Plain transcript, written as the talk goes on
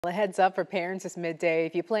A heads up for parents this midday.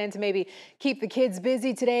 If you plan to maybe keep the kids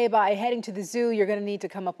busy today by heading to the zoo, you're going to need to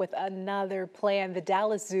come up with another plan. The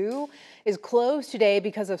Dallas Zoo is closed today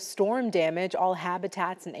because of storm damage. All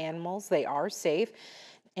habitats and animals, they are safe,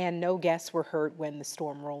 and no guests were hurt when the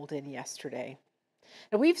storm rolled in yesterday.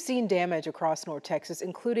 Now, we've seen damage across North Texas,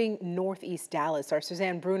 including northeast Dallas. Our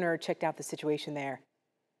Suzanne Bruner checked out the situation there.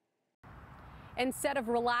 Instead of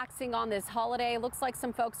relaxing on this holiday, it looks like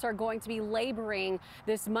some folks are going to be laboring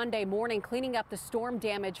this Monday morning, cleaning up the storm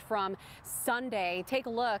damage from Sunday. Take a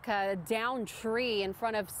look, a downed tree in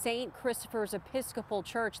front of St. Christopher's Episcopal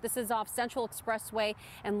Church. This is off Central Expressway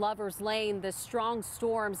and Lovers Lane. The strong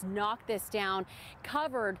storms knocked this down,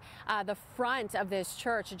 covered the front of this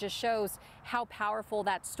church. It just shows how powerful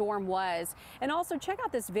that storm was. And also check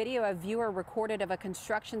out this video a viewer recorded of a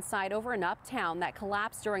construction site over in Uptown that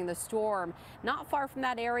collapsed during the storm. Not far from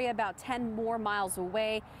that area, about 10 more miles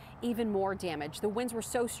away, even more damage. The winds were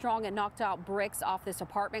so strong it knocked out bricks off this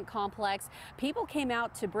apartment complex. People came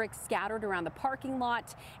out to bricks scattered around the parking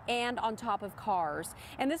lot and on top of cars.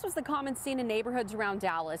 And this was the common scene in neighborhoods around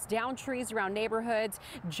Dallas. Downed trees around neighborhoods.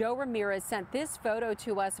 Joe Ramirez sent this photo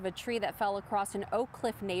to us of a tree that fell across an Oak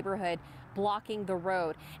Cliff neighborhood, blocking the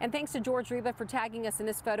road. And thanks to George Reba for tagging us in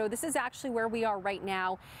this photo. This is actually where we are right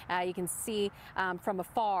now. You can see from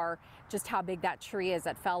afar just how big that tree is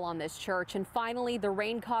that fell on this church. And finally, the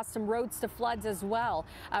rain caused some roads to floods as well.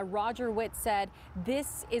 Roger Witt said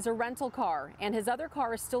this is a rental car and his other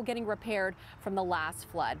car is still getting repaired from the last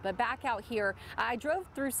flood. But back out here, I drove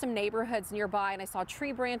through some neighborhoods nearby and I saw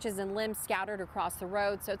tree branches and limbs scattered across the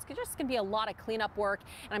road. So it's just going to be a lot of cleanup work.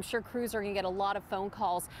 And I'm sure crews are going to get a lot of phone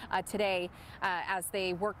calls today as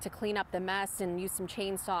they work to clean up the mess and use some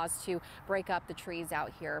chainsaws to break up the trees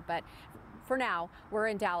out here. But for now, we're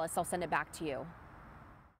in Dallas. I'll send it back to you.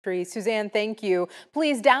 Suzanne, thank you.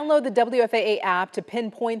 Please download the WFAA app to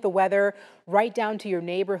pinpoint the weather right down to your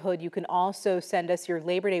neighborhood. You can also send us your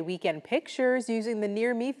Labor Day weekend pictures using the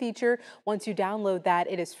Near Me feature. Once you download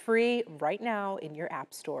that, it is free right now in your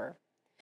app store.